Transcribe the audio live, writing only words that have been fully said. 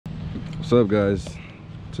What's up, guys?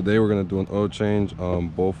 Today we're gonna do an oil change on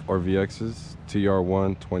both our VXs,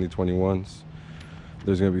 TR-1 2021s.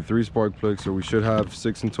 There's gonna be 3 spark plugs, so we should have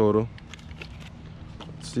 6 in total.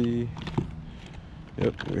 Let's see.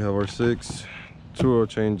 Yep, we have our 6. 2 oil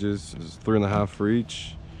changes, it's 3.5 for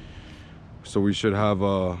each. So we should have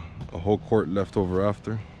a whole quart left over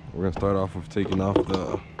after. We're gonna start off with taking off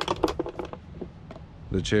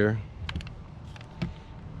the chair.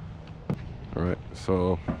 All right,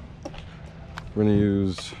 so we're gonna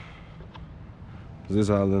use this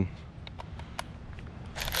Allen.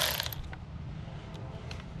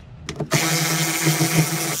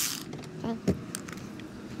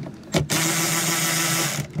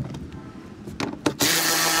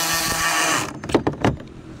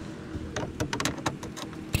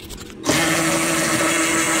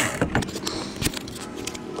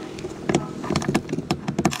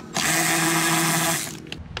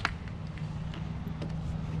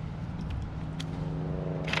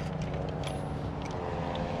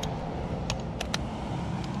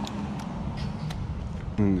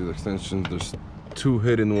 And these extensions, there's 2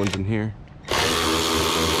 hidden ones in here.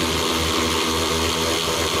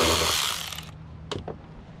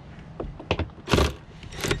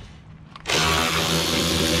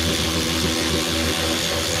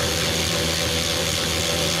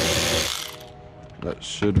 That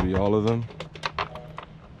should be all of them.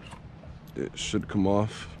 It should come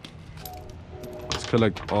off. Let's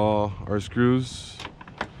collect all our screws,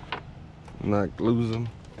 not lose them.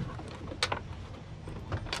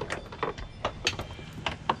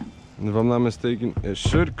 And if I'm not mistaken, it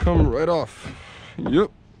should come right off. Yep,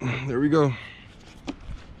 there we go.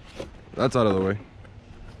 That's out of the way.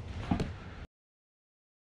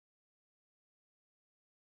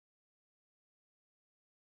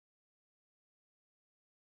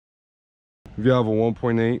 If you have a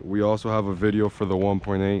 1.8, we also have a video for the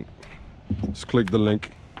 1.8. Just click the link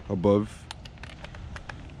above.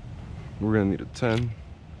 We're gonna need a 10.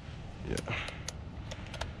 Yeah.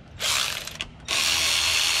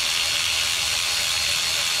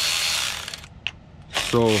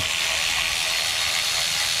 So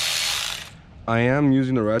I am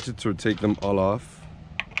using the ratchet to take them all off,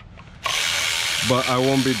 but I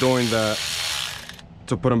won't be doing that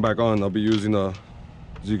to put them back on. I'll be using as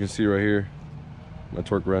you can see right here, my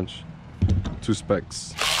torque wrench, 2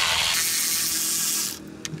 specs.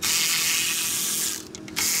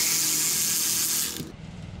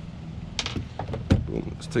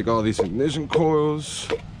 Boom. Let's take all these ignition coils.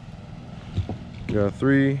 We got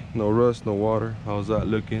 3, no rust, no water. How's that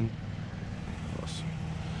looking? Awesome.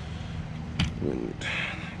 We need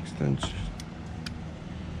extension.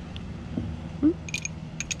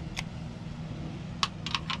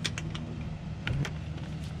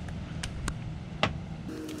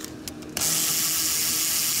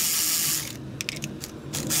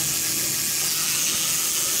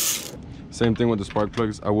 Same thing with the spark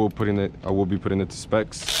plugs. I will be putting it to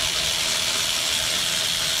specs.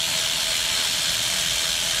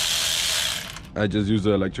 I just use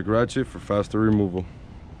the electric ratchet for faster removal.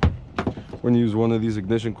 When you use one of these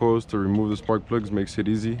ignition coils to remove the spark plugs, makes it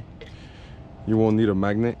easy. You won't need a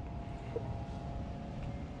magnet.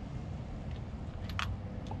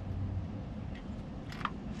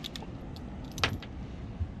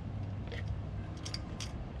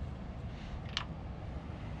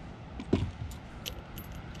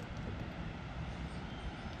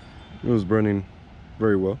 It was burning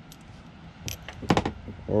very well.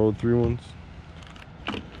 All 3 ones.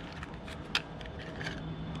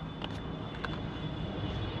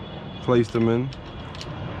 Place them in.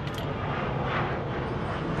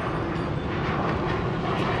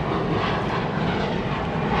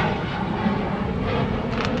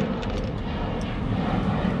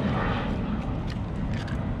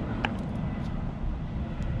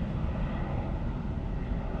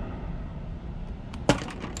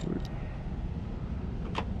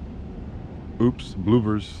 Oops,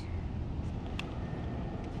 bloopers.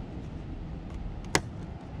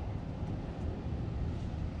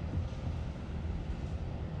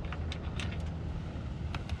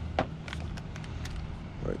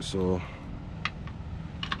 Right, so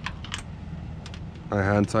I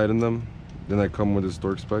hand tighten them, then I come with the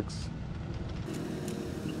torque specs.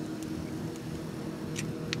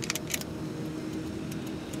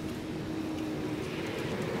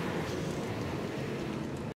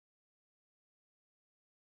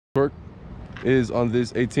 Torque is on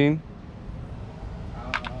this 18.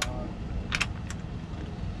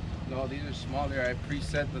 No, these are smaller. I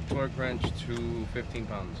preset the torque wrench to 15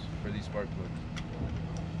 pounds for these spark plugs.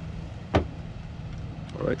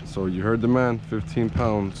 All right, so you heard the man, 15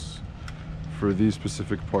 pounds for these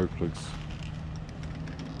specific spark plugs.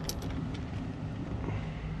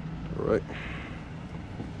 All right.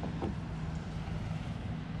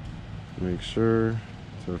 Make sure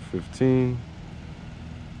to 15.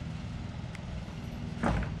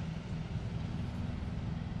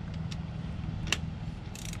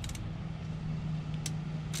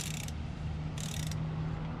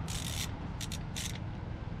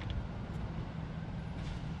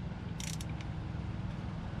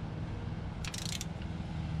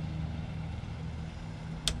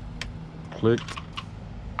 Clicked.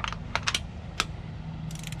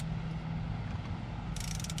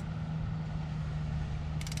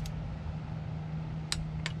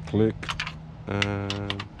 Click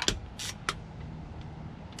and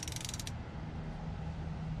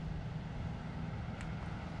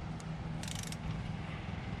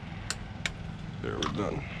there, we're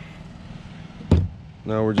done.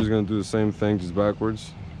 Now we're just gonna do the same thing, just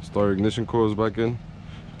backwards. Start ignition coils back in.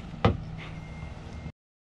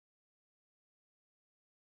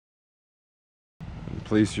 And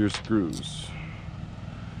place your screws.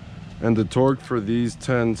 And the torque for these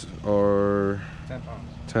 10s are 10 pounds.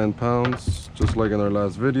 10 pounds, just like in our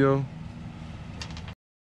last video.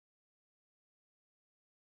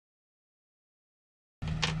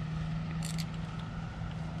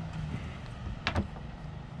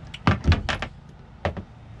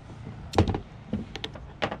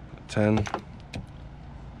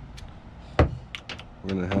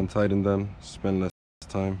 We're gonna hand tighten them, spend less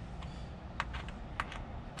time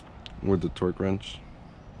with the torque wrench.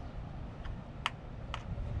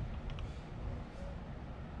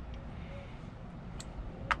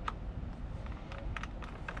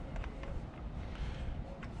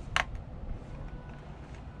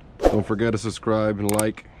 Don't forget to subscribe and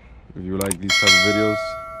like if you like these type of videos.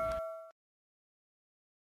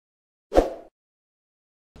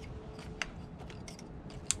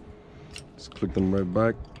 Just click them right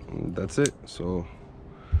back, and that's it. So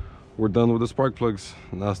we're done with the spark plugs.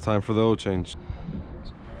 Now it's time for the oil change.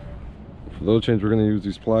 For the oil change, we're gonna use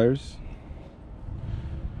these pliers.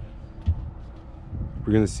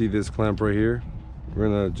 We're gonna see this clamp right here. We're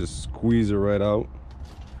gonna just squeeze it right out.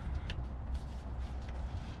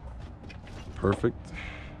 Perfect.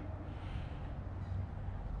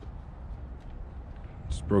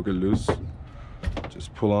 Just broke it loose.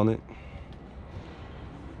 Just pull on it.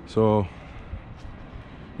 So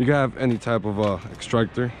you can have any type of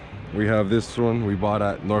extractor. We have this one we bought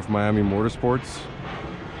at North Miami Motorsports.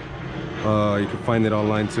 You can find it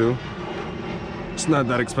online too. It's not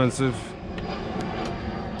that expensive.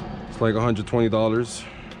 It's like $120.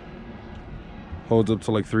 Holds up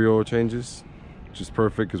to like 3 oil changes, which is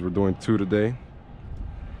perfect because we're doing 2 today.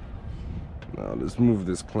 Now let's move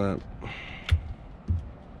this clamp.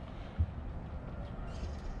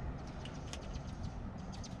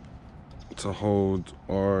 To hold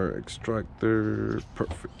our extractor.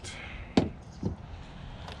 Perfect.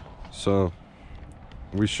 So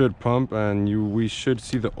we should pump and we should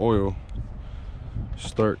see the oil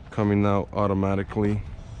start coming out automatically.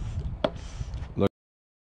 Look.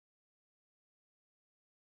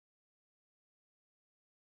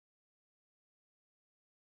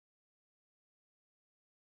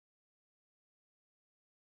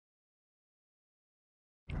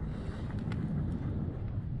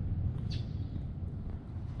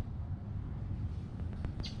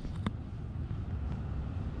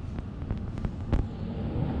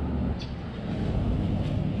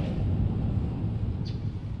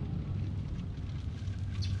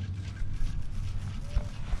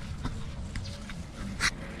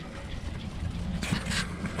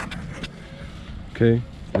 Okay,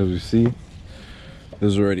 as you see,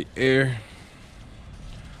 there's already air.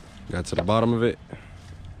 Got to the bottom of it.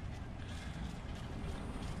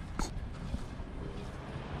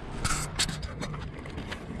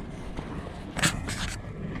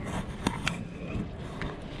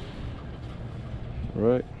 All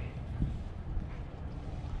right.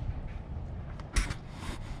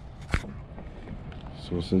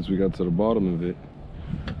 So since we got to the bottom of it,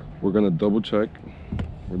 we're gonna double check.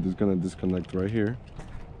 We're just gonna disconnect right here.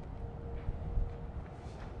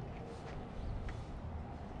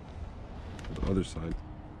 The other side.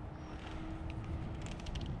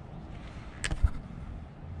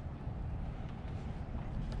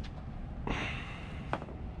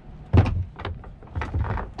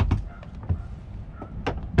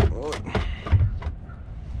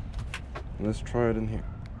 Let's try it in here.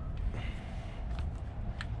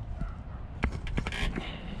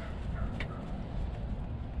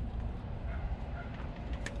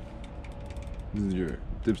 This is your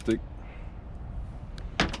dipstick.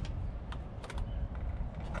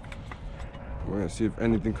 gonna see if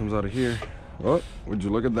anything comes out of here. Oh, would you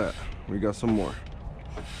look at that? We got some more.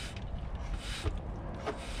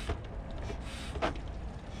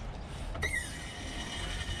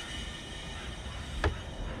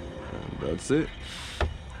 And that's it.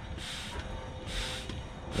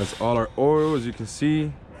 That's all our oil, as you can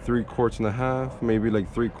see. 3.5 quarts, maybe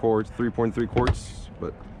like 3 quarts, 3.3 quarts,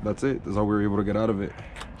 but that's it. That's all we were able to get out of it.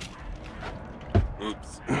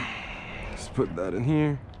 Oops. Let's put that in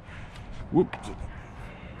here. Whoops.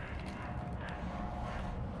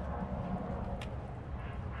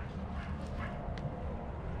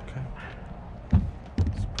 Okay.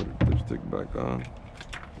 Let's put a dipstick back on.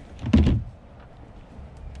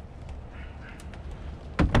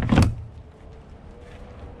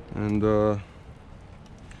 And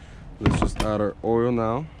let's just add our oil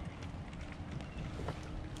now.